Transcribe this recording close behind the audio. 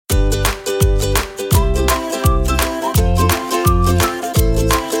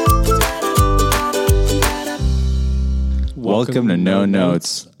Welcome to No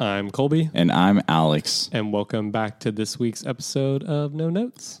Notes. I'm Colby. And I'm Alex. And welcome back to this week's episode of No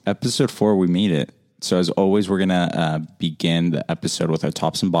Notes. Episode 4, we made it. So as always, we're going to begin the episode with our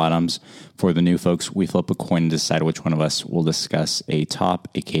tops and bottoms. For the new folks, we flip a coin and decide which one of us will discuss a top,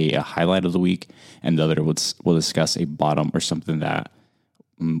 aka a highlight of the week, and the other will discuss a bottom or something that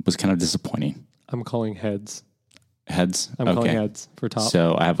was kind of disappointing. I'm calling heads. Heads? I'm calling heads for top.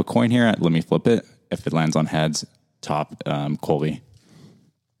 So I have a coin here. Let me flip it. If it lands on heads, top, Colby.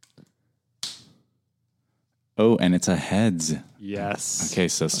 Oh, and it's a heads. Yes. Okay,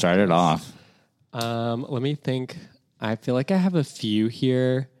 so start it off. Let me think. I feel like I have a few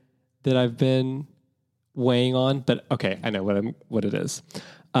here that I've been weighing on, but okay, I know what it is.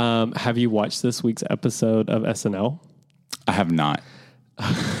 Have you watched this week's episode of SNL? I have not.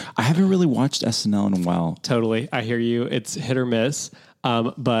 I haven't really watched SNL in a while. Totally. I hear you. It's hit or miss.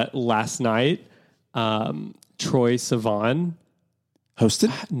 But last night, Troye Sivan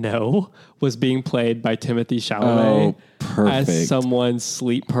was being played by Timothée Chalamet as someone's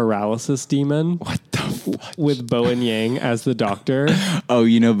sleep paralysis demon. What the fuck? With Bowen Yang as the doctor. Oh,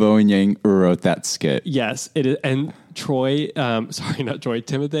 Bowen Yang wrote that skit. Yes, it is. And Timothée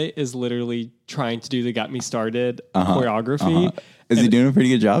is literally trying to do the Got Me Started choreography. Is he doing a pretty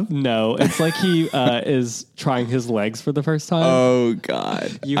good job? No, it's like he is trying his legs for the first time. Oh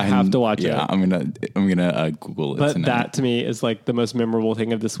God, you have to watch it. Yeah, I'm gonna Google it. But tonight. that to me is like the most memorable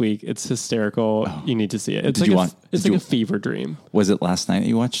thing of this week. It's hysterical. Oh. You need to see it. It's a fever dream. Was it last night that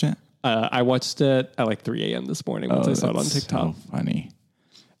you watched it? I watched it at like 3 a.m. this morning once I saw it on TikTok. So funny.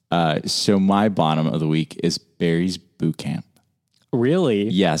 So my bottom of the week is Barry's Boot Camp. Really?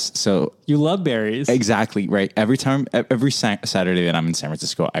 Yes. So you love Barry's. Exactly. Right. Every Saturday that I'm in San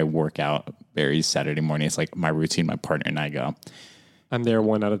Francisco, I work out Barry's Saturday morning. It's like my routine. My partner and I go. I'm there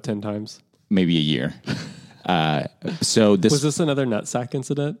 1 out of 10 times. Maybe a year. Was this another nutsack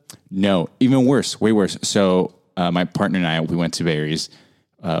incident? No, even worse, way worse. So my partner and I, we went to Barry's.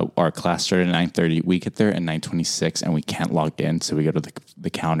 Our class started at 9:30. We get there at 9:26 and we can't log in. So we go to the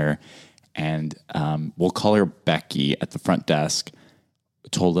counter and we'll call her Becky at the front desk.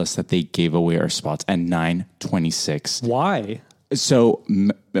 Told us that they gave away our spots at 9:26. Why? So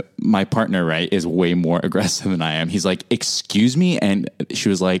my partner, right, is way more aggressive than I am. He's like, "Excuse me," and she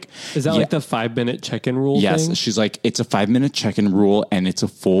was like, "Is that like the 5-minute check-in rule?" Yes, thing? She's like, "It's a 5-minute check-in rule, and it's a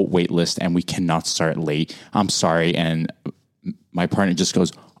full wait list, and we cannot start late. I'm sorry." And my partner just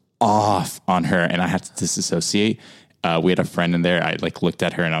goes off on her, and I had to disassociate. We had a friend in there. I looked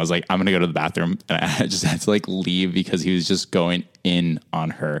at her and I was like, I'm going to go to the bathroom. And I just had to leave because he was just going in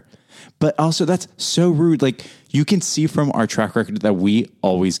on her. But also that's so rude. You can see from our track record that we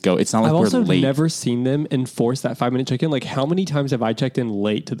always go. It's not like we're late. I've also never seen them enforce that 5-minute check-in. How many times have I checked in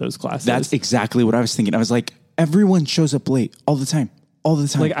late to those classes? That's exactly what I was thinking. I was like, everyone shows up late all the time. All the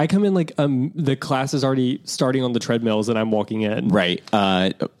time. I come in the class is already starting on the treadmills and I'm walking in. Right.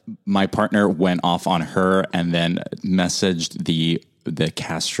 My partner went off on her and then messaged the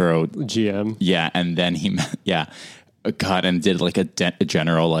Castro GM. Yeah, and then he got and did a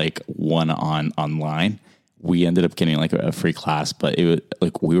general one online. We ended up getting a free class, but it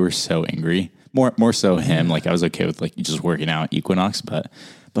was we were so angry. More so him. I was okay with just working out at Equinox, but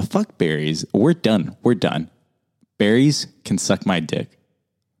fuck Barry's. We're done. Barry's can suck my dick.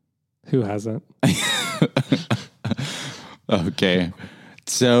 Who hasn't? Okay.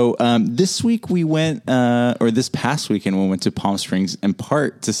 So this week we went, or this past weekend we went to Palm Springs in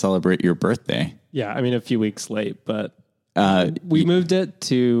part to celebrate your birthday. Yeah, I mean a few weeks late, but we moved it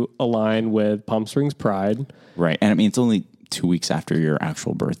to align with Palm Springs Pride. Right. And I mean, it's only 2 weeks after your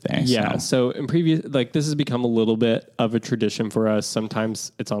actual birthday. Yeah. So in previous, this has become a little bit of a tradition for us.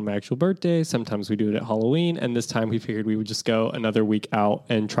 Sometimes it's on my actual birthday. Sometimes we do it at Halloween. And this time we figured we would just go another week out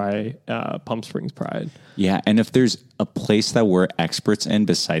and try Palm Springs Pride. Yeah. And if there's a place that we're experts in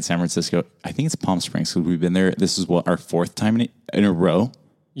besides San Francisco, I think it's Palm Springs. So we've been there. This is our 4th time in a row.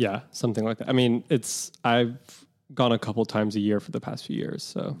 Yeah. Something like that. I mean, I've gone a couple times a year for the past few years.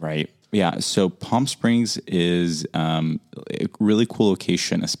 So right. Yeah, so Palm Springs is a really cool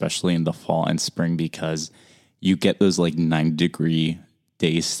location, especially in the fall and spring, because you get those 90-degree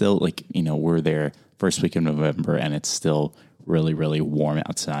days still. We're there first week of November and it's still really, really warm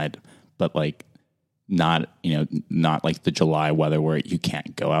outside, but not like the July weather where you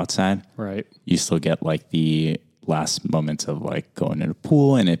can't go outside. Right. You still get the last moments of going in a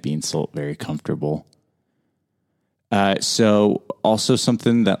pool and it being still very comfortable. So also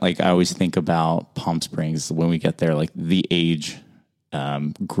something that I always think about Palm Springs when we get there, the age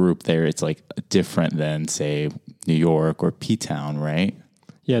group there, it's different than say New York or P-Town, right?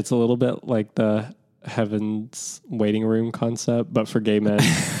 Yeah, it's a little bit like the Heaven's Waiting Room concept, but for gay men.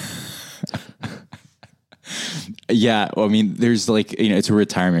 Yeah, well, I mean, there's like, it's a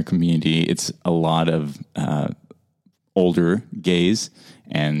retirement community. It's a lot of older gays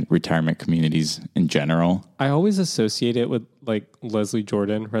and retirement communities in general. I always associate it with like Leslie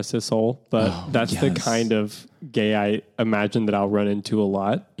Jordan, rest his soul, but that's the yes. kind of gay I imagine that I'll run into a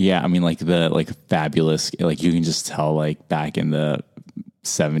lot. Yeah, I mean, like the fabulous, like you can just tell like back in the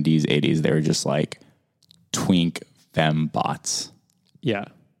 70s, 80s, they were just like twink femme bots Yeah.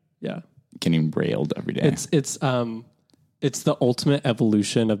 Yeah. getting railed every day. It's the ultimate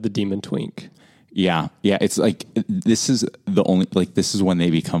evolution of the demon twink. Yeah. It's like, this is when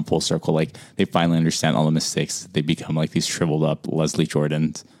they become full circle. Like they finally understand all the mistakes. They become like these shriveled up Leslie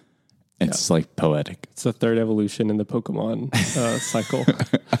Jordans. It's like poetic. It's the third evolution in the Pokemon cycle.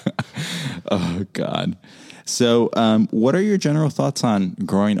 Oh God. So, what are your general thoughts on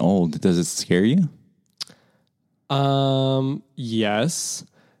growing old? Does it scare you? Yes.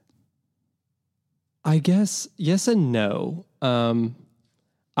 I guess yes and no.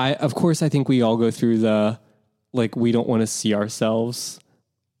 Of course, I think we all go through we don't want to see ourselves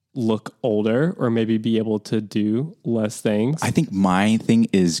look older or maybe be able to do less things. I think my thing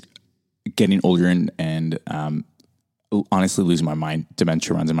is getting older and honestly losing my mind.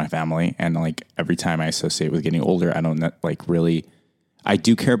 Dementia runs in my family. And like every time I associate with getting older, I don't really, I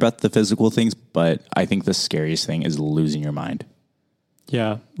do care about the physical things, but I think the scariest thing is losing your mind.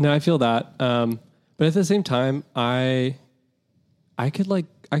 Yeah, no, I feel that. But at the same time, I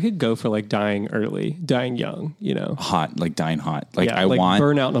could go for like dying early, dying young, Hot, like dying hot. Like yeah, I want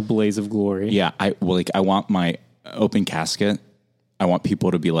burn out in a blaze of glory. Yeah, I want my open casket. I want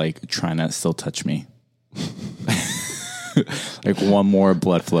people to be like trying to still touch me. Like one more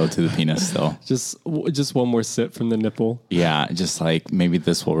blood flow to the penis still. Just one more sip from the nipple. Yeah, just like maybe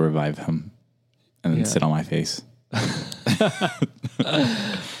this will revive him and then sit on my face.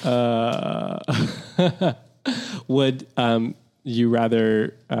 Would you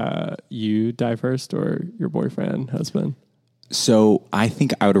rather you die first or your boyfriend, husband? So I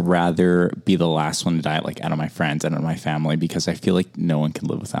think I would rather be the last one to die, like out of my friends and out of my family, because I feel like no one can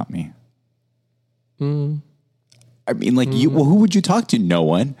live without me. I mean, like who would you talk to? No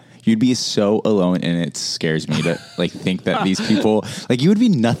one. You'd be so alone, and it scares me to like think that these people, like you would be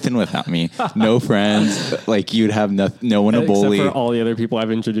nothing without me. No friends, like you'd have no one to bully. Except for all the other people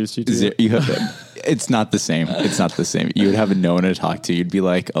I've introduced you to. It's not the same. It's not the same. You would have no one to talk to. You'd be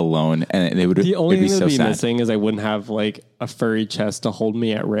like alone, and they would. The only thing that would be sad. missing is I wouldn't have like a furry chest to hold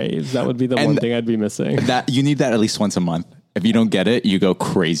me at raves. That would be the one thing I'd be missing. That you need that at least once a month. If you don't get it, you go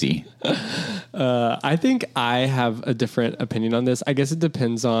crazy. I think I have a different opinion on this. I guess it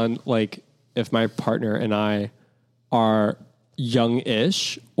depends on like if my partner and I are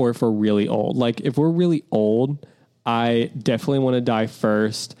young-ish or if we're really old. Like if we're really old, I definitely want to die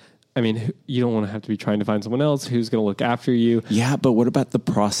first. I mean, you don't want to have to be trying to find someone else who's going to look after you. Yeah, but what about the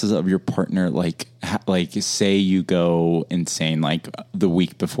process of your partner? Like say you go insane, like the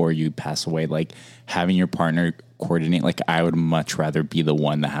week before you pass away, like having your partner coordinate. Like I would much rather be the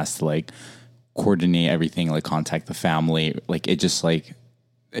one that has to like coordinate everything, like contact the family. Like it just like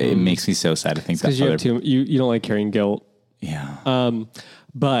it makes me so sad to think that because you don't like carrying guilt. Yeah.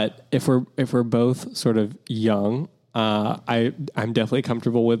 But if we're both sort of young. I'm definitely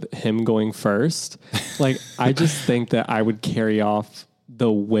comfortable with him going first. Like, I just think that I would carry off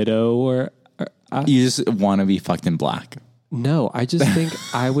the widow or you just want to be fucked in black. No, I just think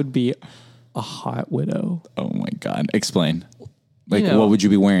I would be a hot widow. Oh my God. Explain. Like, what would you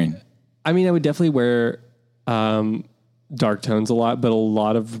be wearing? I mean, I would definitely wear, dark tones a lot, but a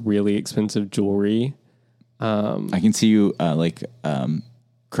lot of really expensive jewelry. I can see you,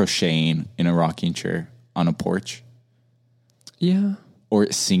 crocheting in a rocking chair on a porch. Yeah.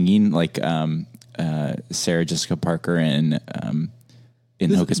 Or singing like Sarah Jessica Parker in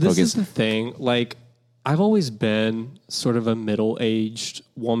Hocus Pocus. This is the thing. Like, I've always been sort of a middle-aged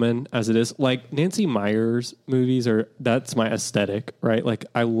woman as it is. Like, Nancy Meyers movies that's my aesthetic, right? Like,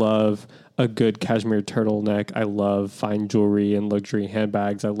 I love a good cashmere turtleneck. I love fine jewelry and luxury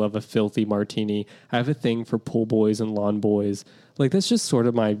handbags. I love a filthy martini. I have a thing for pool boys and lawn boys. Like, that's just sort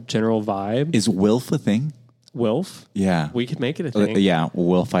of my general vibe. Is WILF a thing? WILF? Yeah. We could make it a thing. Yeah,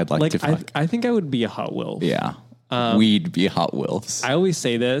 WILF I'd like to fuck. I think I would be a hot WILF. Yeah. We'd be hot WILFs. I always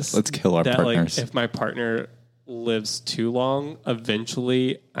say this. Let's kill our partners. Like, if my partner lives too long,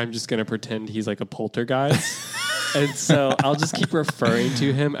 eventually I'm just going to pretend he's like a poltergeist. And so I'll just keep referring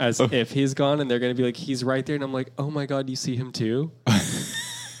to him as if he's gone, and they're going to be like, he's right there. And I'm like, oh my God, you see him too?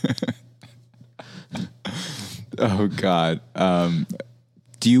 Oh God.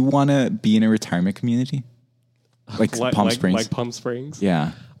 Do you want to be in a retirement community? Like Palm Springs? Like Palm Springs?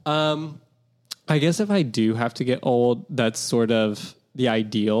 Yeah. I guess if I do have to get old, that's sort of the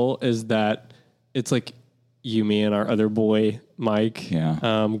ideal, is that it's like you, me, and our other boy, Mike,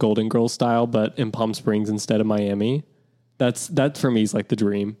 Golden Girls style, but in Palm Springs instead of Miami. That for me is like the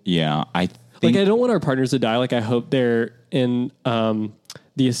dream. Yeah. I don't want our partners to die. Like I hope they're in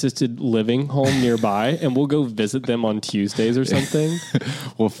the assisted living home nearby, and we'll go visit them on Tuesdays or something.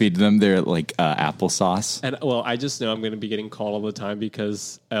 We'll feed them their like applesauce. And well, I just know I'm going to be getting called all the time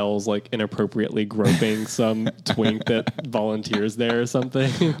because Elle's like inappropriately groping some twink that volunteers there or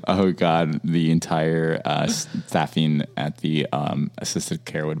something. Oh God, the entire staffing at the assisted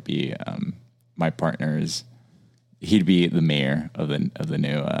care would be my partner's. He'd be the mayor of the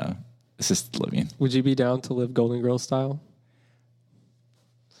new assisted living. Would you be down to live Golden Girls style?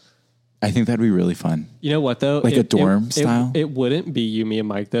 I think that'd be really fun. You know what, though? Like a dorm style? It wouldn't be you, me, and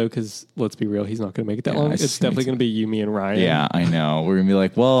Mike, though, because let's be real, he's not going to make it that long. It's definitely going to be you, me, and Ryan. Yeah, I know. We're going to be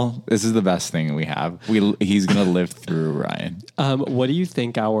like, well, this is the best thing we have. He's going to live through Ryan. What do you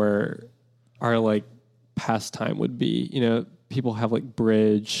think our like pastime would be? You know, people have like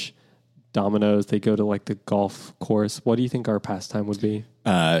bridge, dominoes. They go to like the golf course. What do you think our pastime would be?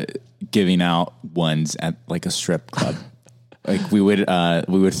 Giving out ones at like a strip club. Like we would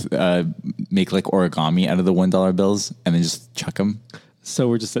make like origami out of the $1 bills and then just chuck them. So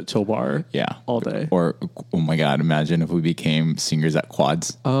we're just at Chill Bar, all day. Or oh my God, imagine if we became singers at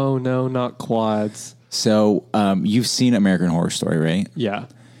Quads. Oh no, not Quads. So you've seen American Horror Story, right? Yeah.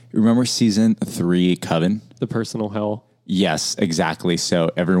 Remember season 3, Coven? The personal hell. Yes, exactly.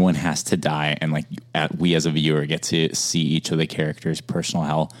 So everyone has to die, and like we as a viewer get to see each of the characters' personal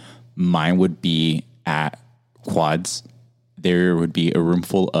hell. Mine would be at Quads. There would be a room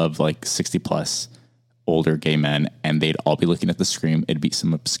full of like 60 plus older gay men, and they'd all be looking at the screen. It'd be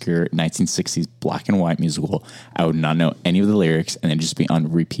some obscure 1960s black and white musical. I would not know any of the lyrics, and it'd just be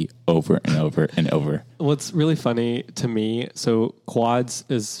on repeat over and over and over. What's really funny to me, so Quads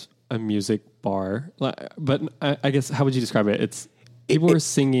is a music bar, but I guess, how would you describe it? It's people are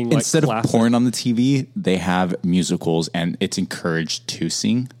singing like instead classic. Of porn on the TV, they have musicals, and it's encouraged to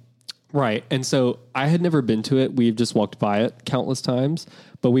sing. Right. And so I had never been to it. We've just walked by it countless times,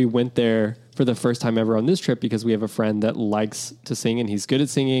 but we went there for the first time ever on this trip because we have a friend that likes to sing and he's good at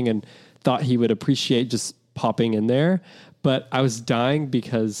singing, and thought he would appreciate just popping in there. But I was dying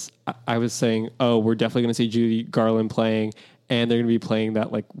because I was saying, oh, we're definitely going to see Judy Garland playing, and they're going to be playing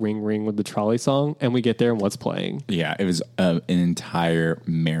that like Ring Ring with the Trolley song. And we get there and what's playing? Yeah. It was an entire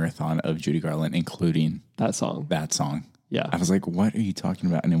marathon of Judy Garland, including that song. Yeah. I was like, what are you talking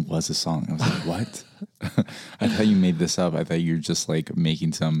about? And it was a song. I was like, what? I thought you made this up. I thought you were just like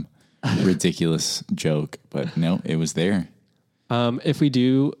making some ridiculous joke, but no, it was there. If we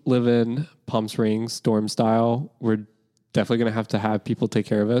do live in Palm Springs dorm style, we're definitely going to have people take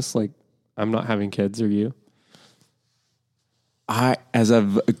care of us. Like, I'm not having kids, or you? I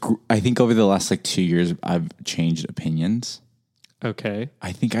think over the last like 2 years, I've changed opinions. Okay.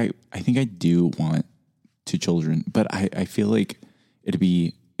 I think I do want 2 children, but I feel like it'd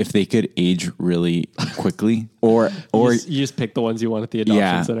be if they could age really quickly, or you just pick the ones you want at the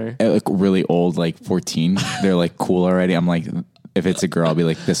adoption center. Like really old, like 14. They're like cool already. I'm like, if it's a girl, I'll be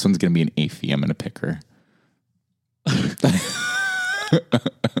like, this one's gonna be an AFI. I'm gonna pick her.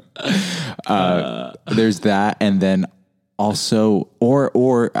 There's that, and then also,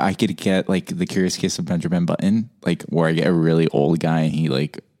 or I could get like The Curious Case of Benjamin Button, like where I get a really old guy and he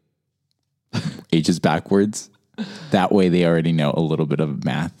like ages backwards. That way they already know a little bit of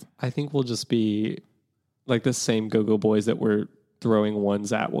math. I think we'll just be like the same go-go boys that we're throwing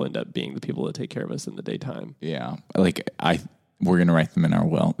ones at will end up being the people that take care of us in the daytime. Yeah. Like we're going to write them in our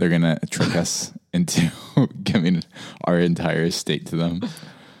will. They're going to trick us into giving our entire estate to them.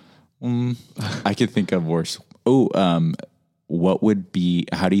 I could think of worse. Oh, how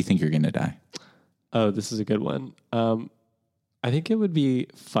do you think you're going to die? Oh, this is a good one. I think it would be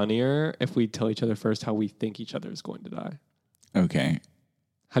funnier if we tell each other first how we think each other is going to die. Okay.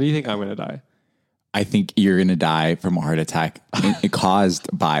 How do you think I'm going to die? I think you're going to die from a heart attack caused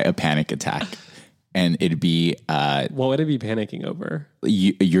by a panic attack. And it'd be... what would I be panicking over?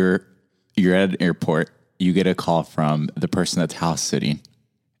 You're at an airport. You get a call from the person that's house sitting.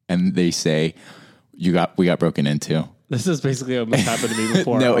 And they say, we got broken into. This is basically almost happened to me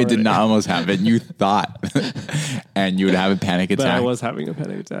before. No, it did not almost happen. You thought. And you would have a panic attack. But I was having a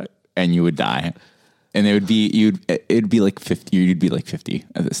panic attack. And you would die. And it'd be like 50. You'd be like 50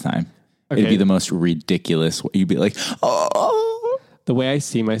 at this time. Okay. It'd be the most ridiculous. You'd be like, oh. The way I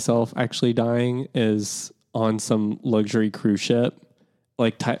see myself actually dying is on some luxury cruise ship.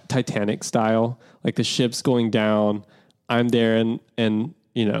 like Titanic style, like the ship's going down. I'm there and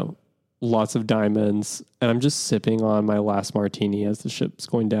lots of diamonds, and I'm just sipping on my last martini as the ship's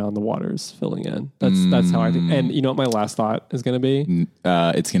going down, the water's filling in. That's how I think. And you know what my last thought is going to be?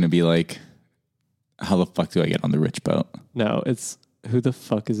 It's going to be like, how the fuck do I get on the rich boat? No, it's who the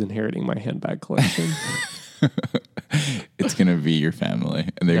fuck is inheriting my handbag collection? It's going to be your family.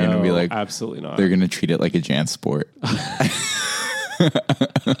 And they're going to be like, absolutely not. They're going to treat it like a JanSport.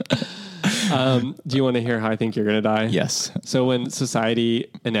 Do you want to hear how I think you're going to die? Yes. So when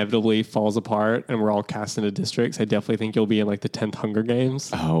society inevitably falls apart and we're all cast into districts, I definitely think you'll be in like the 10th Hunger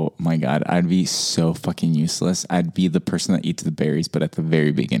Games. Oh my God. I'd be so fucking useless. I'd be the person that eats the berries, but at the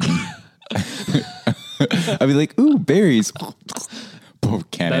very beginning. I'd be like, ooh, berries.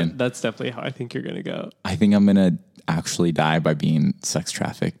 Cannon. That's definitely how I think you're going to go. I think I'm going to actually die by being sex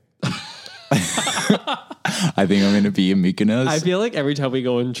trafficked. I think I'm going to be in Mykonos. I feel like every time we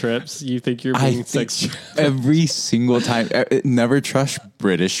go on trips, you think you're being sex trafficked. Every single time. Never trust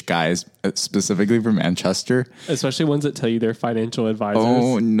British guys, specifically from Manchester. Especially ones that tell you they're financial advisors.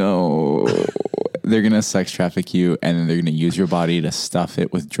 Oh, no. They're going to sex traffic you, and then they're going to use your body to stuff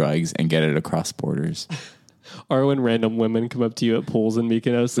it with drugs and get it across borders. Or when random women come up to you at pools in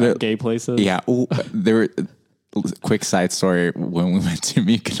Mykonos, at gay places. Yeah. Oh, there were... Quick side story. When we went to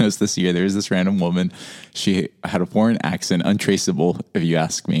Mykonos this year, there was this random woman. She had a foreign accent, untraceable, if you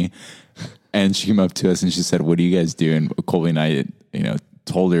ask me. And she came up to us and she said, "What do you guys do?" And Colby and I,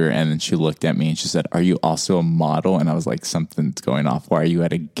 told her. And then she looked at me and she said, "Are you also a model?" And I was like, "Something's going off. Why are you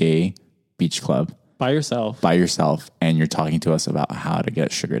at a gay beach club by yourself? And you're talking to us about how to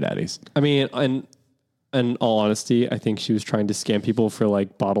get sugar daddies?" I mean, in all honesty, I think she was trying to scam people for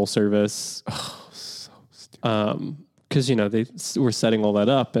like bottle service. Because they were setting all that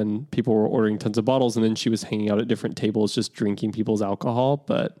up and people were ordering tons of bottles, and then she was hanging out at different tables just drinking people's alcohol.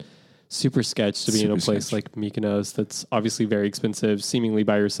 But super sketch to be in a place like Mykonos that's obviously very expensive, seemingly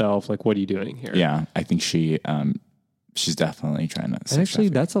by yourself. Like, what are you doing here? Yeah, I think she's definitely trying to. And actually,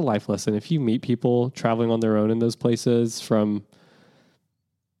 that's a life lesson. If you meet people traveling on their own in those places from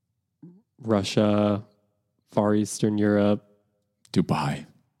Russia, Far Eastern Europe, Dubai,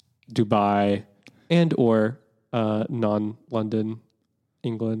 and or non-London,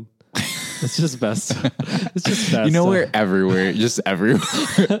 England. It's just best. It's just best. We're everywhere. Just everywhere.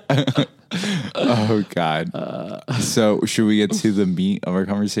 Oh, God. So should we get to the meat of our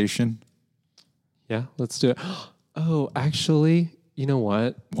conversation? Yeah, let's do it. Oh, actually, you know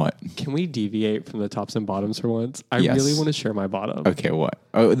what? What? Can we deviate from the tops and bottoms for once? I Yes. really want to share my bottom. Okay, what?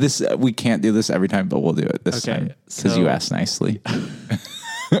 Oh, this we can't do this every time, but we'll do it this time because you asked nicely.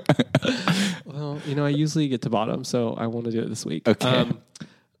 Well, I usually get to bottom, so I want to do it this week. Okay.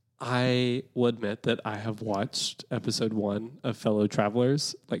 I will admit that I have watched episode 1 of Fellow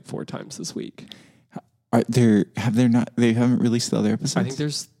Travelers like 4 times this week. They haven't released the other episodes? I think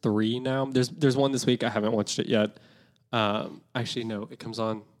there's 3 now. There's one this week. I haven't watched it yet. Actually, no, it comes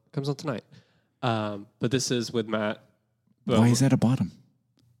on tonight. But this is with Matt. Why is that a bottom?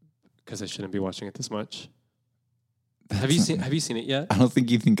 Because I shouldn't be watching it this much. Have you seen it yet? I don't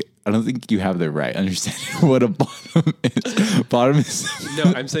think you have the right understanding of what a bottom is. Bottom is No,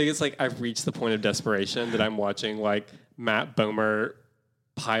 I'm saying it's like I've reached the point of desperation that I'm watching like Matt Bomer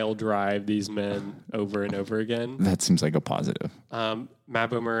pile drive these men over and over again. That seems like a positive. Matt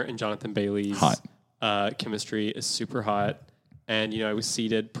Bomer and Jonathan Bailey's chemistry is super hot. And, I was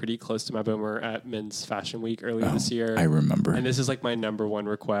seated pretty close to Matt Bomer at Men's Fashion Week earlier this year. I remember. And this is like my number one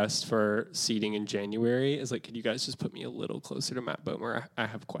request for seating in January is like, could you guys just put me a little closer to Matt Bomer? I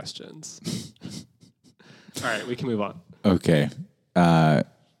have questions. All right, we can move on. Okay.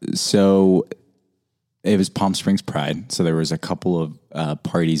 So it was Palm Springs Pride. So there was a couple of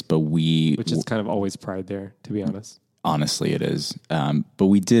parties, but which is kind of always Pride there, to be honest. Honestly, it is. But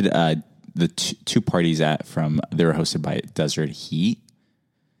we did the two parties they were hosted by Desert Heat.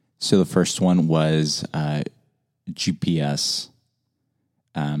 So the first one was GPS.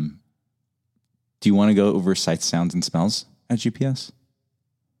 Do you want to go over sights, sounds, and smells at GPS?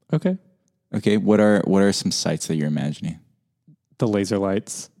 Okay. Okay. What are some sights that you're imagining? The laser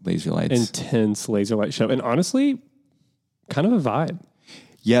lights. Laser lights. Intense laser light show. And honestly, kind of a vibe.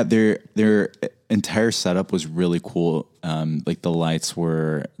 Yeah, their entire setup was really cool. Like the lights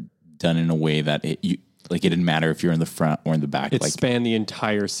were done in a way that it didn't matter if you're in the front or in the back. It spanned the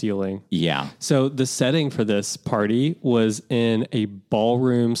entire ceiling. Yeah. So the setting for this party was in a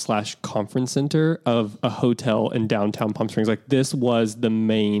ballroom / conference center of a hotel in downtown Palm Springs. Like this was the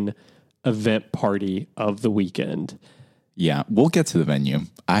main event party of the weekend. Yeah, we'll get to the venue.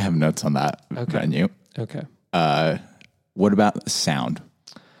 I have notes on that venue. Okay. What about sound?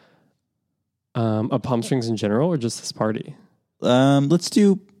 Of Palm Springs in general, or just this party? Let's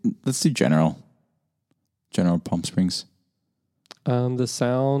do general Palm Springs. The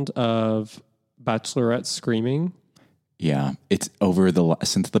sound of bachelorettes screaming. Yeah, it's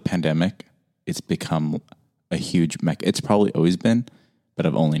since the pandemic, it's become a huge mecca. It's probably always been, but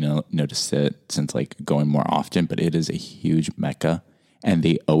I've only noticed it since like going more often. But it is a huge mecca, and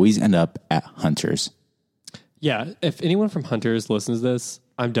they always end up at Hunter's. Yeah, if anyone from Hunters listens to this,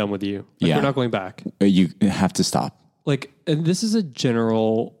 I'm done with you. Like, Yeah. we're not going back. You have to stop. Like, and this is a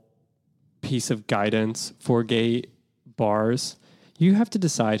general piece of guidance for gay bars. You have to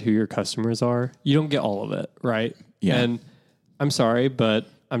decide who your customers are. You don't get all of it, right? Yeah. And I'm sorry, but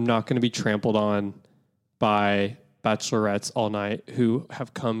I'm not going to be trampled on by bachelorettes all night who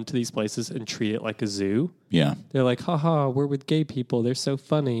have come to these places and treat it like a zoo. Yeah. They're like, haha, we're with gay people. They're so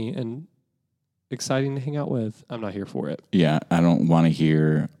funny and exciting to hang out with. I'm not here for it. Yeah. I don't want to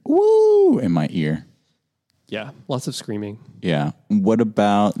hear woo in my ear. Yeah, lots of screaming. Yeah. What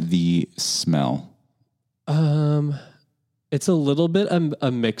about the smell? It's a little bit a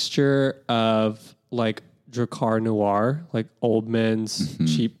mixture of like Dracar Noir, like Old Men's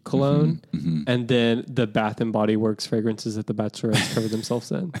cheap cologne, and then the Bath and Body Works fragrances that the bachelorettes cover themselves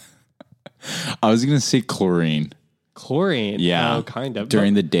in. I was going to say chlorine. Chlorine. Yeah. Oh, kind of.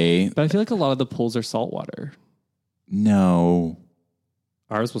 During the day. But I feel like a lot of the pools are saltwater. No.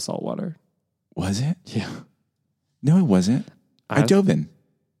 Ours was saltwater. Was it? Yeah. No, it wasn't. I dove in.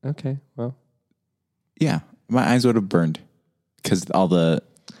 Okay. Well, Yeah. My eyes would have burned because all the...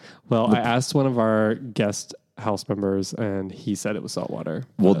 I asked one of our guest house members and he said it was saltwater.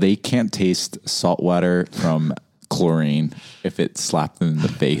 Well, they can't taste salt water from chlorine if it slapped them in the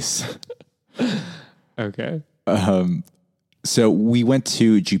face. Okay. So we went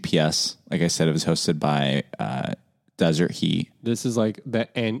to GPS. Like I said, it was hosted by Desert Heat. This is like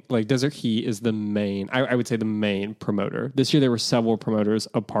Desert Heat is the main, I would say the main promoter. This year there were several promoters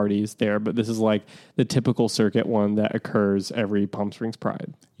of parties there, but this is like the typical circuit one that occurs every Palm Springs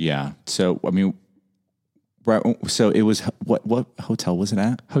Pride. Yeah. So, I mean, right. So it was, what hotel was it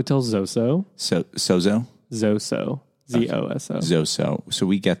at? Hotel Zoso. Sozo? Zoso. Zoso. Zoso. So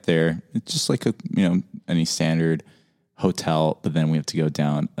we get there. It's just like any standard hotel, but then we have to go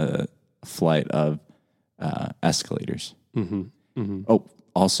down a flight of escalators. Oh,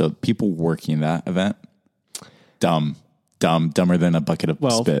 also people working that event, dumber than a bucket of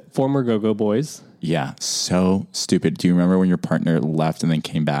spit. Former Go-Go Boys. Yeah, so stupid. Do you remember when your partner left and then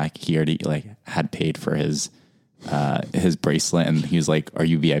came back? He already had paid for his bracelet, and he was like, "Are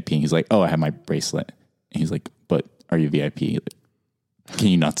you VIP?" And he's like, "Oh, I have my bracelet." And he's like, "But are you VIP? Can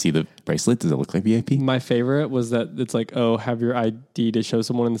you not see the bracelet? Does it look like VIP?" My favorite was that it's like, oh, have your ID to show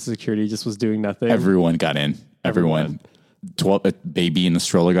someone, and the security just was doing nothing. Everyone got in. Everyone. 12, a baby in the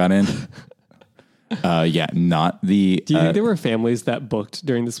stroller got in. Yeah, not the... Do you think there were families that booked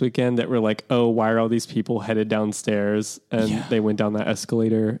during this weekend that were like, oh, why are all these people headed downstairs? And they went down that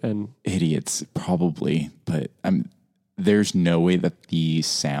escalator and... Idiots, probably. But there's no way that the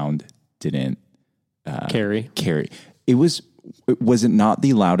sound didn't... carry. Was it not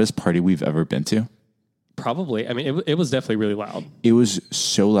the loudest party we've ever been to? Probably. I mean, it was definitely really loud. It was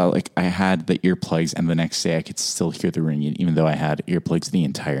so loud. Like I had the earplugs, and the next day I could still hear the ringing, even though I had earplugs the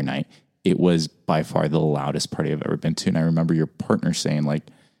entire night. It was by far the loudest party I've ever been to. And I remember your partner saying, like,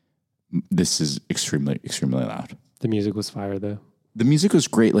 this is extremely, extremely loud. The music was fire, though. The music was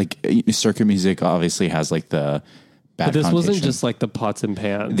great. Like circuit music obviously has like the bad But this wasn't connotation. just like the pots and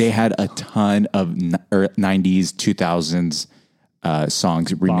pans. They had a ton of 90s, 2000s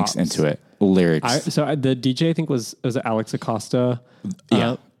songs remixed into it. Lyrics. The DJ I think was Alex Acosta.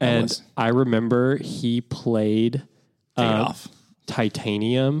 Yeah, and I remember he played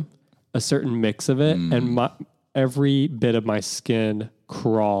Titanium, a certain mix of it, and every bit of my skin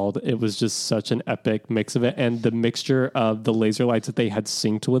crawled. It was just such an epic mix of it, and the mixture of the laser lights that they had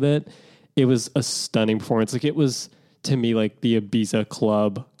synced with it. It was a stunning performance. Like it was to me like the Ibiza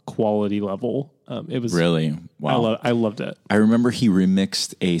club quality level. It was really wow. I loved it. I remember he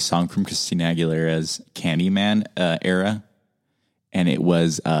remixed a song from Christina Aguilera's Candyman era, and it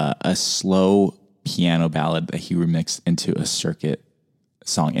was a slow piano ballad that he remixed into a circuit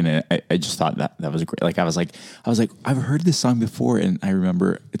song. And I just thought that was great. Like I was like, I've heard this song before, and I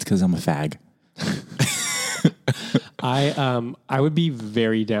remember it's because I'm a fag. I would be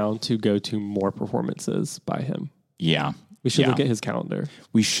very down to go to more performances by him. Yeah. We should look at his calendar.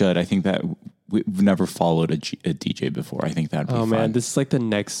 We should. I think that we've never followed a DJ before. I think that'd be fun. Man, this is like the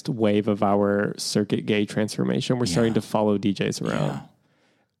next wave of our circuit gay transformation. We're starting to follow DJs around.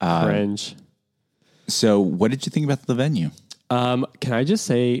 Cringe. So what did you think about the venue? Can I just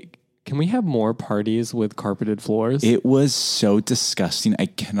say, can we have more parties with carpeted floors? It was so disgusting. I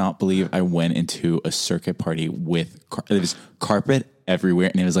cannot believe I went into a circuit party with there was carpet everywhere,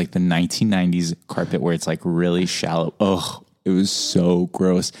 and it was like the 1990s carpet where it's like really shallow. Oh, it was so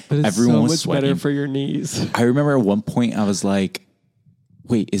gross. But it's Everyone so was much sweating. better for your knees. I remember at one point I was like,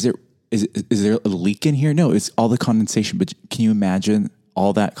 "Wait, is there a leak in here?" No, it's all the condensation. But can you imagine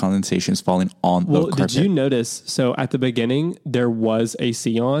all that condensation is falling on the carpet? Did you notice? So at the beginning there was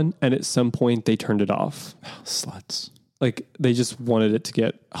AC on, and at some point they turned it off. Sluts. Like they just wanted it to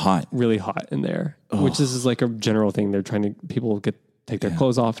get Hot. really hot in there, which this is like a general thing. They're trying to people take their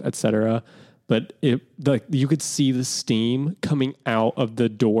clothes off, etc. But you could see the steam coming out of the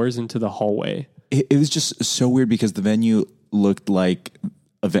doors into the hallway. It was just so weird because the venue looked like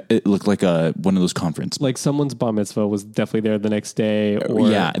one of those conference. Like someone's bar mitzvah was definitely there the next day. Or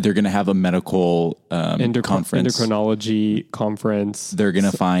Yeah, they're going to have a medical conference. Endocrinology conference. They're going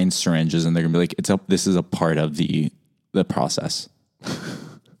to find syringes and they're going to be like, this is a part of the process.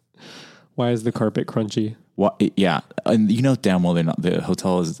 Why is the carpet crunchy? Well, yeah. And you know damn well the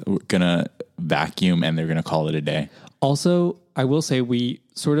hotel is going to vacuum and they're going to call it a day. Also, I will say we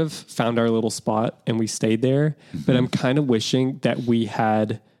sort of found our little spot and we stayed there, but I'm kind of wishing that we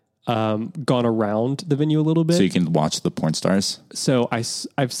had gone around the venue a little bit. So you can watch the porn stars? So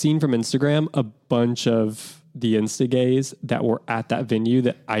I've seen from Instagram a bunch of the Insta-gays that were at that venue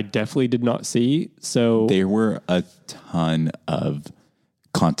that I definitely did not see. So there were a ton of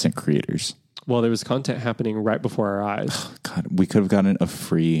content creators. Well, there was content happening right before our eyes. God, we could have gotten a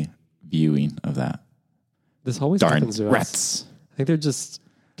free viewing of that. This always Darn happens to us. rats. I think they're just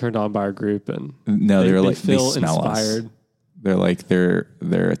turned on by our group and no, they feel smell inspired. Us. They're like they're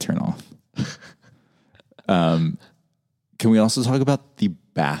a turn off. Can we also talk about the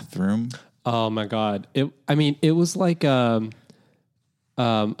bathroom? Oh my God. It was like a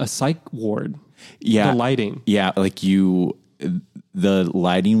psych ward. Yeah. The lighting. Yeah. Like the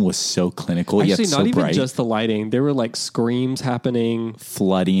lighting was so clinical. Actually, yet so not even bright. just the lighting. There were like screams happening.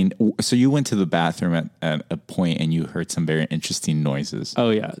 Flooding. So you went to the bathroom at a point and you heard some very interesting noises.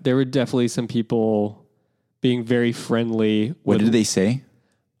 Oh yeah. There were definitely some people being very friendly. What did they say?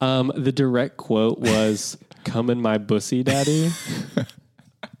 The direct quote was, "Come in my bussy, daddy."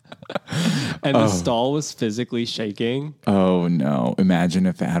 And the stall was physically shaking. Oh no. Imagine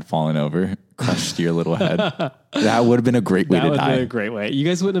if it had fallen over, crushed your little head. That would have been a great way to die. That would have been a great way. You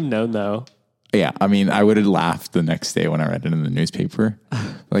guys wouldn't have known though. Yeah. I mean, I would have laughed the next day when I read it in the newspaper.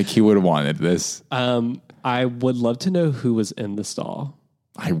 Like he would have wanted this. I would love to know who was in the stall.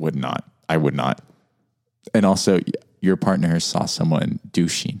 I would not. And also your partner saw someone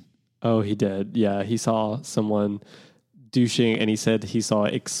douching. Oh, he did. Yeah. He saw someone douching and he said he saw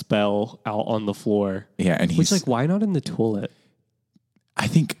expel out on the floor. Yeah. And which like, why not in the toilet? I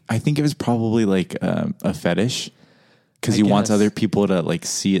think it was probably like a fetish because he wants other people to like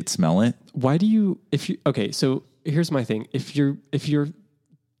see it, smell it. Why do you, okay, so here's my thing. If you're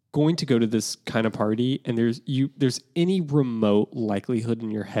going to go to this kind of party and there's any remote likelihood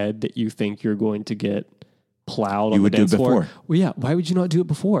in your head that you think you're going to get plowed on the dance floor. You would do it before. Well, yeah. Why would you not do it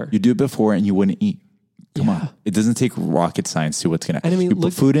before? You do it before and you wouldn't eat. Come on. It doesn't take rocket science to what's going to happen. You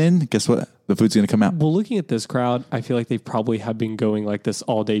put food in, guess what? The food's going to come out. Well, looking at this crowd, I feel like they probably have been going like this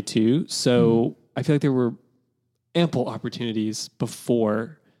all day too. So I feel like there were ample opportunities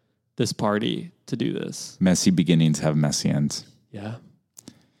before this party to do this. Messy beginnings have messy ends. Yeah.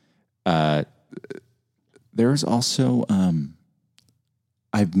 There's also,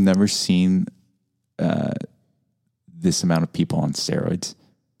 I've never seen this amount of people on steroids.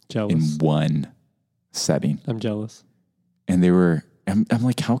 Jealous. In one setting. I'm jealous. And they were, I'm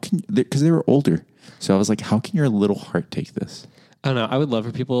like, how can, because they were older. So I was like, how can your little heart take this? I don't know. I would love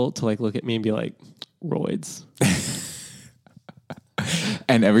for people to like look at me and be like, roids.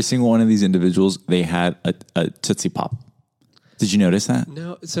 And every single one of these individuals, they had a Tootsie Pop. Did you notice that?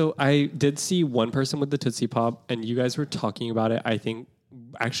 No. So I did see one person with the Tootsie Pop and you guys were talking about it, I think,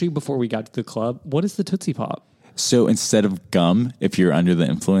 actually before we got to the club. What is the Tootsie Pop? So instead of gum, if you're under the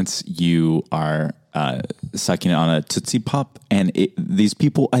influence, you are sucking on a Tootsie Pop. And these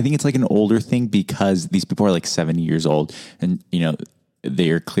people, I think it's like an older thing because these people are like 70 years old and, you know, they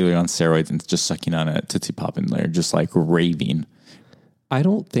are clearly on steroids and just sucking on a Tootsie Pop and they're just like raving. I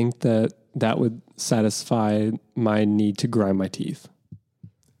don't think that would satisfy my need to grind my teeth.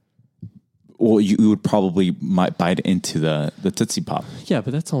 Well, you would probably might bite into the Tootsie Pop. Yeah,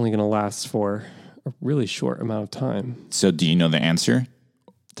 but that's only going to last for a really short amount of time. So do you know the answer?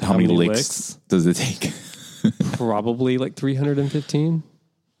 How many licks does it take? Probably like 315.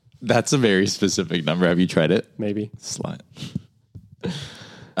 That's a very specific number. Have you tried it? Maybe. Slut.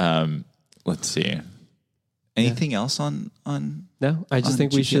 Let's see. Anything else on No, I just on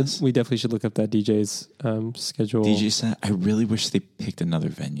think GPS? we definitely should look up that DJ's schedule. DJ set? I really wish they picked another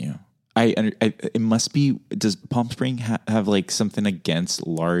venue. It must be. Does Palm Spring have like something against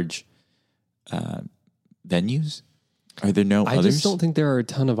large venues? Are there no I others? just don't think there are a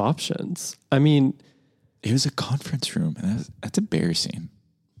ton of options. I mean, It was a conference room, and that's embarrassing.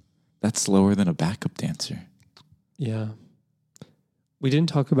 That's slower than a backup dancer. yeah. We didn't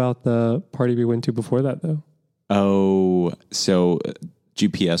talk about the party we went to before that, though. Oh, so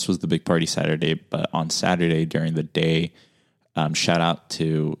GPS was the big party Saturday, but on Saturday during the day, shout out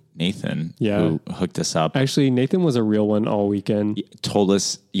to Nathan who hooked us up. Actually, Nathan was a real one all weekend. Told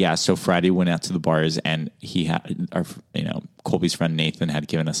us, so Friday went out to the bars, and he had Colby's friend Nathan had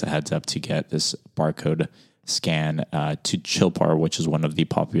given us a heads up to get this barcode scan to Chill Bar, which is one of the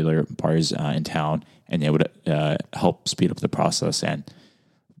popular bars in town, and it would help speed up the process. And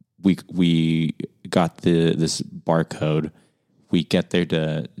we got this barcode. We get there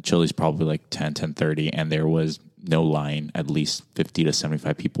to Chili's probably like 10:30, and there was no line, at least 50 to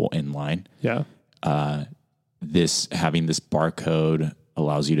 75 people in line. Yeah. Having this barcode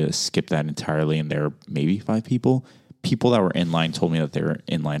allows you to skip that entirely, and there are maybe 5 people. People that were in line told me that they were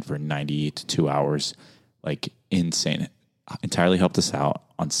in line for 90 to 2 hours. Like insane. Entirely helped us out.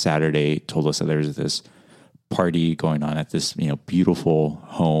 On Saturday, told us that there's this party going on at this beautiful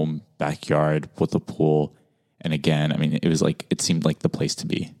home backyard with a pool. And again, I mean, it seemed like the place to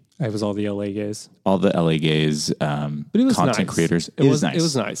be. It was all the LA gays. All the LA gays, But it was content nice. creators. It was nice. It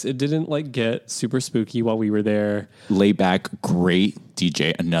was nice. It didn't like get super spooky while we were there. Lay back, great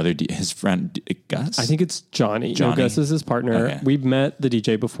DJ. His friend Gus. I think it's Johnny. No, Johnny. Gus is his partner. Okay. We've met the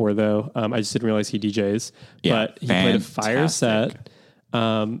DJ before, though. I just didn't realize he DJs. Yeah, but he played a fire fantastic.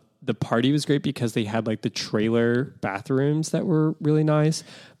 set. The party was great because they had like the trailer bathrooms that were really nice.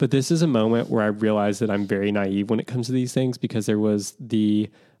 But this is a moment where I realized that I'm very naive when it comes to these things, because there was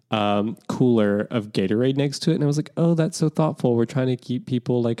the cooler of Gatorade next to it. And I was like, oh, that's so thoughtful. We're trying to keep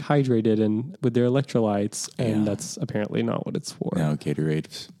people like hydrated and with their electrolytes. And that's apparently not what it's for. No,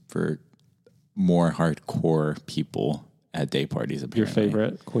 Gatorade for more hardcore people at day parties. Apparently. Your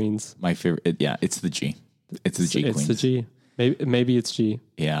favorite Queens? My favorite. It's the G. It's the G. It's Queens. the G. Maybe it's G.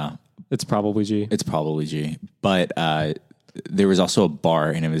 Yeah, It's probably G. it's probably G. But there was also a bar,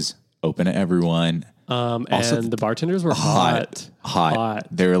 and it was open to everyone. Also And the bartenders were hot.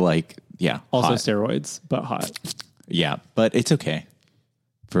 They were like, Also hot. steroids, but hot. Yeah, but it's okay.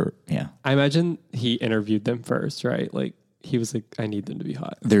 I imagine he interviewed them first, right? Like he was like, I need them to be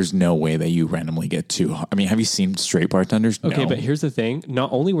hot. There's no way that you randomly get too hot. I mean, have you seen straight bartenders? Okay, No. but here's the thing.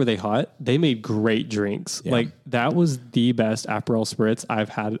 Not only were they hot, they made great drinks. Yeah. Like that was the best Aperol Spritz I've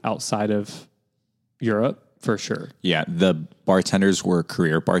had outside of Europe, for sure. Yeah, the bartenders were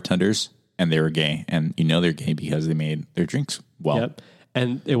career bartenders, and they were gay. And they're gay because they made their drinks well. Yep.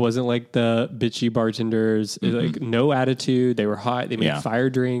 And it wasn't like the bitchy bartenders, like no attitude. They were hot. They made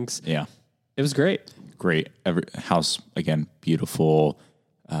fire drinks. Yeah. It was great. Great. House, again, beautiful,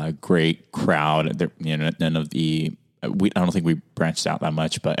 great crowd. There, none of the, I don't think we branched out that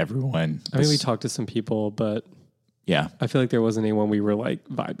much, but everyone. I mean, we talked to some people, but Yeah. I feel like there wasn't anyone we were like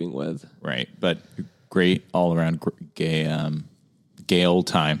vibing with. Right. But great all around gay old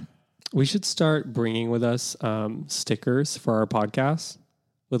time. We should start bringing with us stickers for our podcast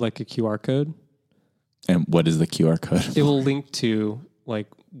with like a QR code. And what is the QR code? It will link to like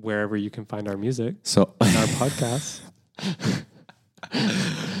wherever you can find our music So, and our podcast.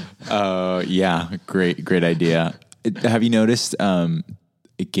 great idea. Have you noticed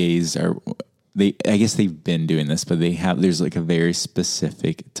gays are, I guess they've been doing this, but there's like a very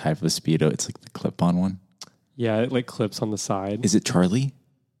specific type of Speedo. It's like the clip-on one. Yeah, it like clips on the side. Is it Charlie?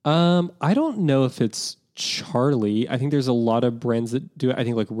 I don't know if it's Charlie. I think there's a lot of brands that do it. I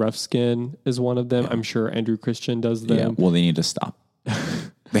think like Rough Skin is one of them. I'm sure Andrew Christian does them. Yeah. Well, they need to stop.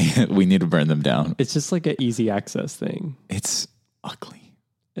 We need to burn them down. It's just like an easy access thing. It's ugly.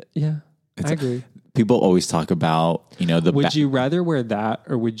 Yeah, I agree. People always talk about, Would you rather wear that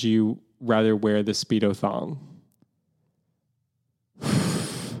or would you rather wear the Speedo thong?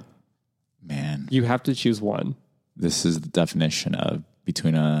 Man, You have to choose one. this is the definition of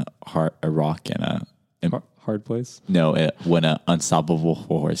between a rock and a Hard place. when an unstoppable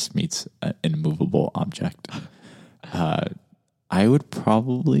horse meets an immovable object. I would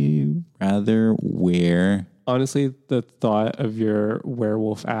probably rather wear. Honestly, the thought of your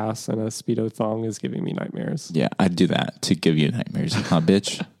werewolf ass and a Speedo thong is giving me nightmares. Yeah, I'd do that to give you nightmares, huh,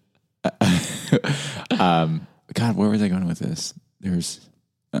 bitch? God, where was I going with this?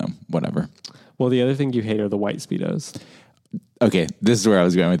 whatever. Well, the other thing you hate are the white Speedos. Okay, this is where I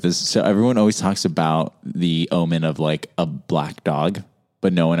was going with this. So everyone always talks about the omen of like a black dog,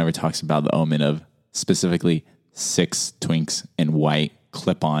 but no one ever talks about the omen of specifically 6 Twinks in white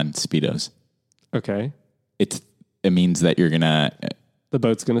clip-on Speedos. Okay. It means that you're gonna The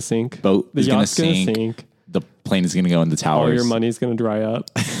boat's going to sink. boat The is gonna yacht's going to sink. sink. The plane is gonna go in the towers. All your money's going to dry up.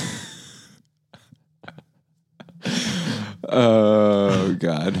 Oh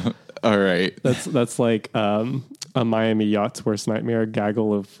God! All right. That's like a Miami yacht's worst nightmare, a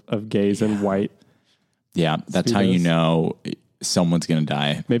gaggle of gays in white. Yeah, that's how you Speedos. know someone's gonna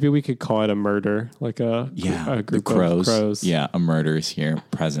die. Maybe we could call it a murder, like a The group crows. of crows. Yeah, a murder is here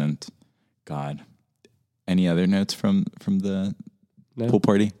present. God. Any other notes from the pool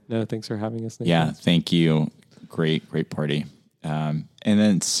party? No, thanks for having us. Nathan. Yeah, thank you. Great party. And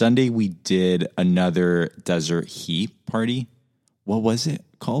then Sunday we did another desert heat party. What was it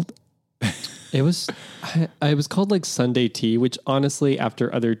called? It was called like Sunday tea, which honestly,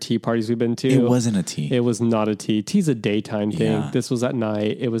 after other tea parties we've been to, It wasn't a tea. It was not a tea. Tea's a daytime thing. Yeah. This was at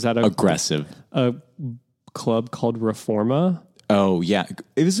night. It was at Aggressive. a club called Reforma. Oh yeah,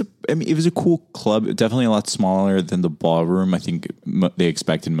 it was a cool club. Definitely a lot smaller than the ballroom. I think they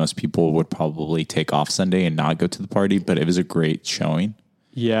expected most people would probably take off Sunday and not go to the party, but it was a great showing.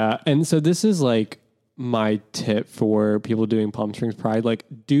 Yeah. And so this is like my tip for people doing Palm Springs Pride. Like,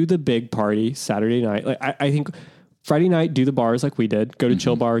 do the big party Saturday night. Like, I think Friday night, do the bars like we did. Go to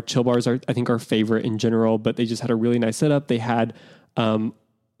Chill Bar. Chill Bars are, I think, our favorite in general, but they just had a really nice setup. They had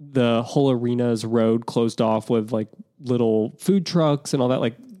the whole arena's road closed off with like little food trucks and all that,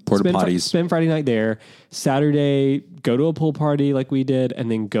 like Porta potties. Spend Friday night there. Saturday, go to a pool party like we did, and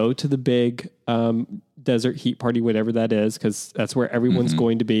then go to the big desert heat party, whatever that is, because that's where everyone's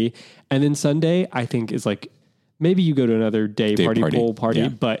going to be. And then Sunday, I think, is like maybe you go to another day party, pool party, yeah.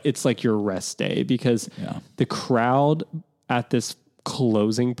 but it's like your rest day because the crowd at this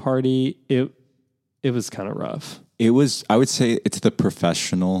closing party, it was kind of rough. It was, I would say, it's the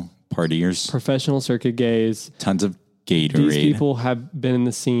professional partiers. Professional circuit gays. Tons of Gatorade. These people have been in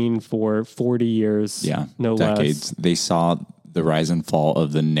the scene for 40 years. Yeah, no decades. less. They saw the rise and fall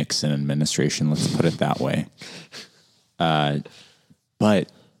of the Nixon administration. Let's put it that way. But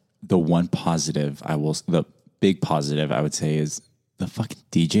the one positive the big positive I would say is the fucking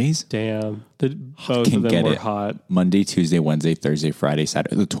DJs. Damn. Both of them were hot. Monday, Tuesday, Wednesday, Thursday, Friday,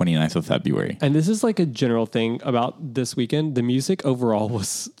 Saturday, the 29th of February. And this is like a general thing about this weekend. The music overall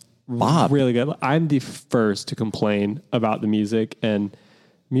was really good. I'm the first to complain about the music, and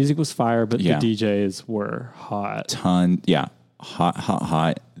music was fire, but the DJs were hot.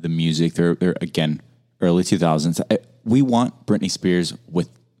 Hot. The music, they're again, early 2000s. We want Britney Spears with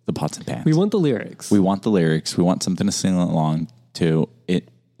the pots and pans. We want the lyrics. We want the lyrics. We want something to sing along to it.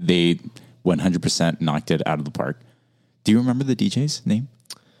 They 100% knocked it out of the park. Do you remember the DJ's name?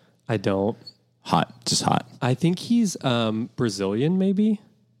 I don't. Hot, just hot. I think he's Brazilian, maybe.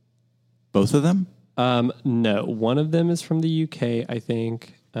 Both of them? No, one of them is from the UK, I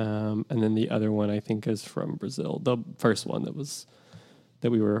think, and then the other one I think is from Brazil. The first one that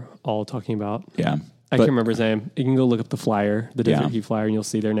we were all talking about. Yeah, I can't remember his name. You can go look up the flyer, the Desert Heat flyer, and you'll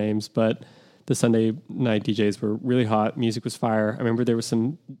see their names. But the Sunday night DJs were really hot. Music was fire. I remember there was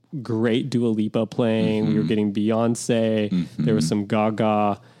some great Dua Lipa playing. We were getting Beyonce. There was some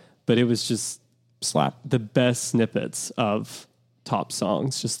Gaga, but it was just slap the best snippets of top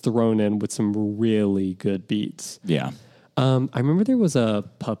songs just thrown in with some really good beats. Yeah. I remember there was a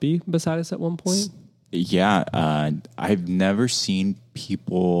puppy beside us at one point. Yeah. I've never seen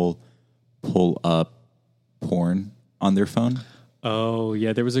people pull up porn on their phone. Oh,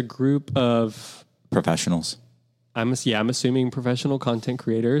 yeah. There was a group of professionals. I'm assuming professional content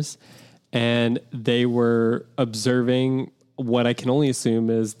creators, and they were observing what I can only assume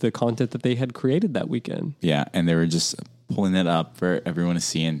is the content that they had created that weekend. Yeah. And they were just pulling it up for everyone to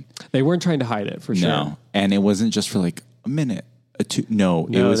see. And they weren't trying to hide it for sure. No. And it wasn't just for like a minute, two. No,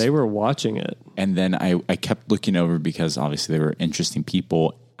 they were watching it. And then I kept looking over because obviously they were interesting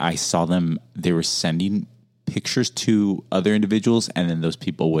people. I saw them, they were sending pictures to other individuals, and then those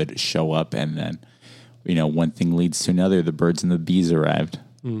people would show up, and then, one thing leads to another. The birds and the bees arrived.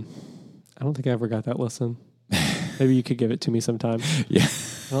 I don't think I ever got that lesson. Maybe you could give it to me sometime. Yeah.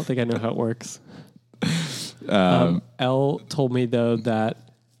 I don't think I know how it works. Elle told me though that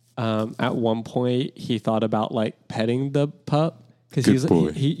at one point he thought about like petting the pup because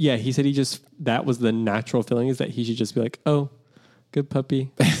he said that was the natural feeling, is that he should just be like, oh, good puppy,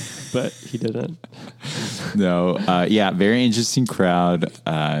 but he didn't. No, very interesting crowd.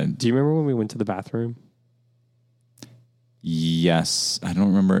 Do you remember when we went to the bathroom? Yes. I don't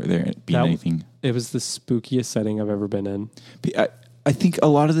remember there being anything. It was the spookiest setting I've ever been in. I think a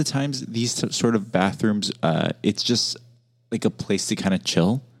lot of the times these sort of bathrooms, it's just like a place to kind of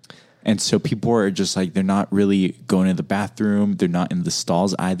chill. And so people are just like, they're not really going to the bathroom. They're not in the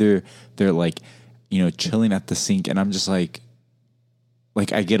stalls either. They're like, chilling at the sink. And I'm just like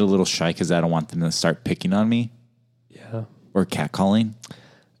I get a little shy because I don't want them to start picking on me. Yeah. Or catcalling.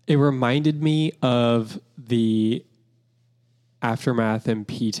 It reminded me of the aftermath in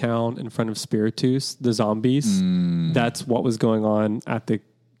P-Town in front of Spiritus, the zombies. That's what was going on at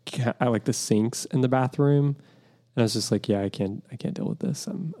the sinks in the bathroom. And I was just like, yeah, I can't deal with this.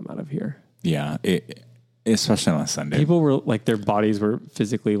 I'm out of here. Yeah, especially on a Sunday. People were like, their bodies were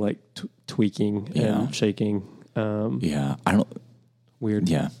physically like tweaking and shaking. Yeah, I don't. Weird.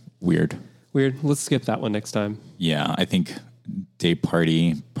 Yeah, weird. Let's skip that one next time. Yeah, I think day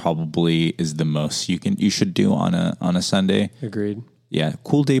party probably is the most you should do on a Sunday. Agreed. Yeah,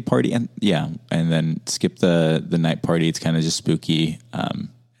 cool day party and then skip the night party. It's kind of just spooky and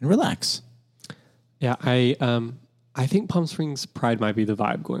relax. Yeah, I think Palm Springs Pride might be the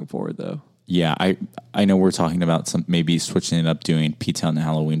vibe going forward, though. Yeah, I know we're talking about maybe switching it up, doing P-Town and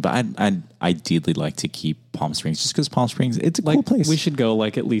Halloween, but I'd ideally like to keep Palm Springs just because Palm Springs, it's a cool place. We should go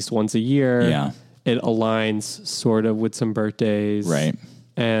at least once a year. Yeah. It aligns sort of with some birthdays. Right.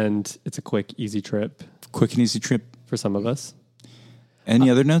 And it's a quick, easy trip. Quick and easy trip. For some of us. Any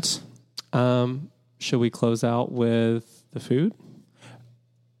other notes? Should we close out with the food?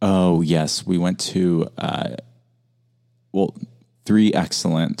 Oh, yes. We went to, 3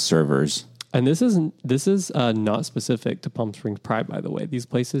 excellent servers. And this is not specific to Palm Springs Pride, by the way. These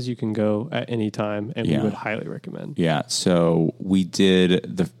places you can go at any time, and we would highly recommend. Yeah. So we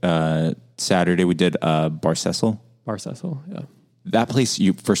did the Saturday. We did Bar Cecil. Bar Cecil, yeah. That place.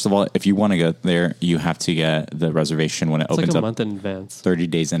 First of all, if you want to go there, you have to get the reservation when it opens like a up month in advance, 30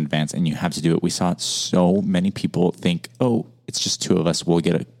 days in advance, and you have to do it. We saw so many people think, "Oh, it's just 2 of us. We'll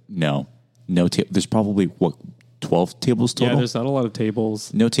get it." No. There's probably 12 tables total? Yeah, there's not a lot of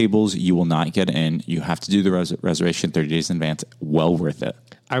tables. No tables. You will not get in. You have to do the reservation 30 days in advance. Well worth it.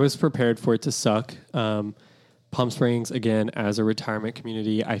 I was prepared for it to suck. Palm Springs, again, as a retirement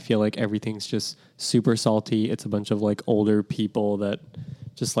community, I feel like everything's just super salty. It's a bunch of older people that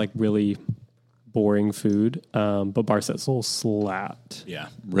just really boring food. But Bar Cecil slapped. Yeah,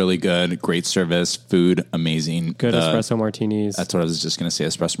 really good. Great service. Food, amazing. Good espresso martinis. That's what I was just going to say.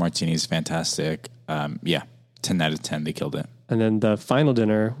 Espresso martinis, fantastic. 10 out of 10. They killed it. And then the final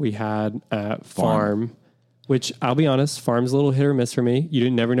dinner we had at Farm, which I'll be honest, Farm's a little hit or miss for me. You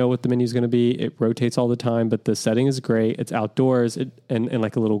never know what the menu's going to be. It rotates all the time, but the setting is great. It's outdoors and a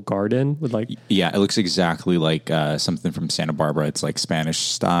little garden with Yeah, it looks exactly like something from Santa Barbara. It's like Spanish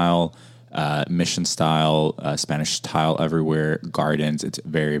style, mission style, Spanish tile everywhere, gardens. It's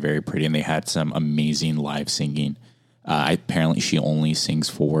very, very pretty. And they had some amazing live singing. Apparently she only sings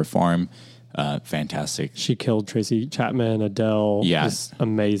for Farm. Fantastic. She killed Tracy Chapman, Adele. Yeah. Just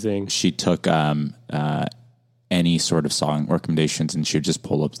amazing. She took any sort of song recommendations and she would just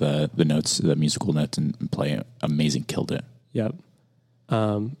pull up the notes, the musical notes and play it. Amazing. Killed it. Yep.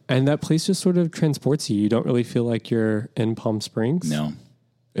 And that place just sort of transports you. You don't really feel like you're in Palm Springs. No.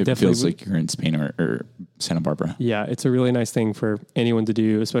 It Definitely feels like you're in Spain or Santa Barbara. Yeah, it's a really nice thing for anyone to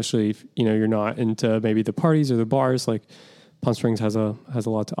do, especially if you're not into maybe the parties or the bars. Palm Springs has a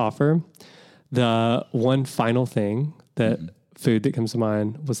lot to offer. The one final thing food that comes to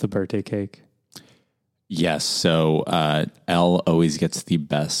mind was the birthday cake. Yes. So Elle always gets the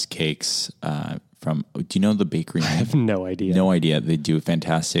best cakes from. Do you know the bakery? I have no idea. No idea. They do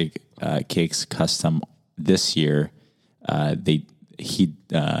fantastic cakes, custom. This year, they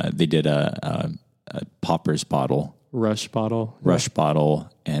did a Poppers bottle, Rush bottle,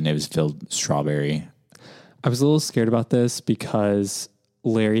 and it was filled with strawberry. I was a little scared about this because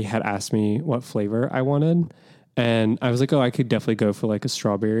Larry had asked me what flavor I wanted. And I was like, I could definitely go for a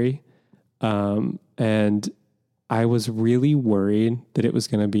strawberry. And I was really worried that it was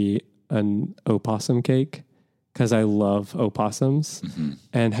going to be an opossum cake because I love opossums. Mm-hmm.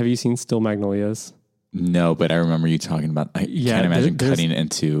 And have you seen Still Magnolias? No, but I remember you talking about, can't imagine cutting it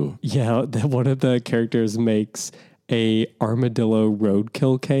into. Yeah, one of the characters makes a armadillo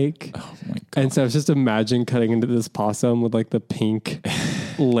roadkill cake. Oh my God. And so I was just imagining cutting into this possum with the pink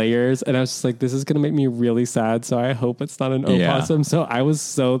layers. And I was just like, this is going to make me really sad. So I hope it's not an opossum. So I was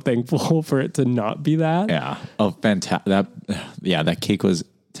so thankful for it to not be that. Yeah. Oh, fantastic. That cake was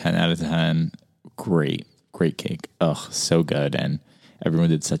 10 out of 10. Great cake. Oh, so good. And everyone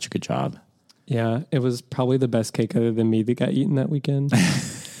did such a good job. Yeah. It was probably the best cake other than me that got eaten that weekend.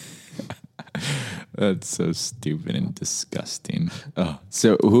 That's so stupid and disgusting. Oh,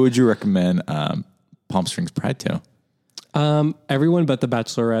 so who would you recommend Palm Springs Pride to? Everyone but the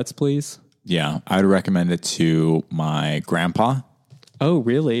Bachelorettes, please. Yeah, I would recommend it to my grandpa. Oh,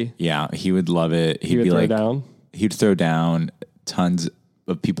 really? Yeah, he would love it. He would throw down? He'd throw down tons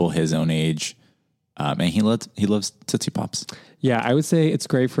of people his own age. And he loves Tootsie Pops. Yeah, I would say it's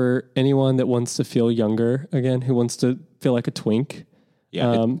great for anyone that wants to feel younger again, who wants to feel like a twink.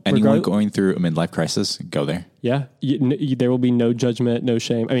 Yeah, anyone going through a midlife crisis, go there. Yeah, there will be no judgment, no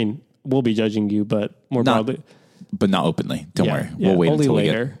shame. I mean, we'll be judging you, but broadly. But not openly. Don't worry. Yeah, we'll wait only until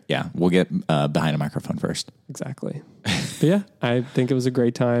later. We'll get behind a microphone first. Exactly. But yeah, I think it was a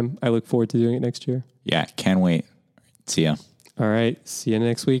great time. I look forward to doing it next year. Yeah, can't wait. See ya. All right, see you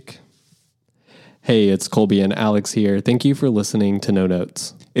next week. Hey, it's Colby and Alex here. Thank you for listening to No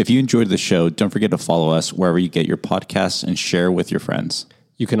Notes. If you enjoyed the show, don't forget to follow us wherever you get your podcasts and share with your friends.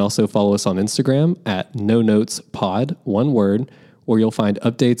 You can also follow us on Instagram at No Notes Pod, one word, where you'll find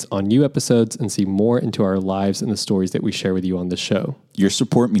updates on new episodes and see more into our lives and the stories that we share with you on this show. Your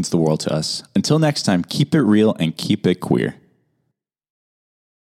support means the world to us. Until next time, keep it real and keep it queer.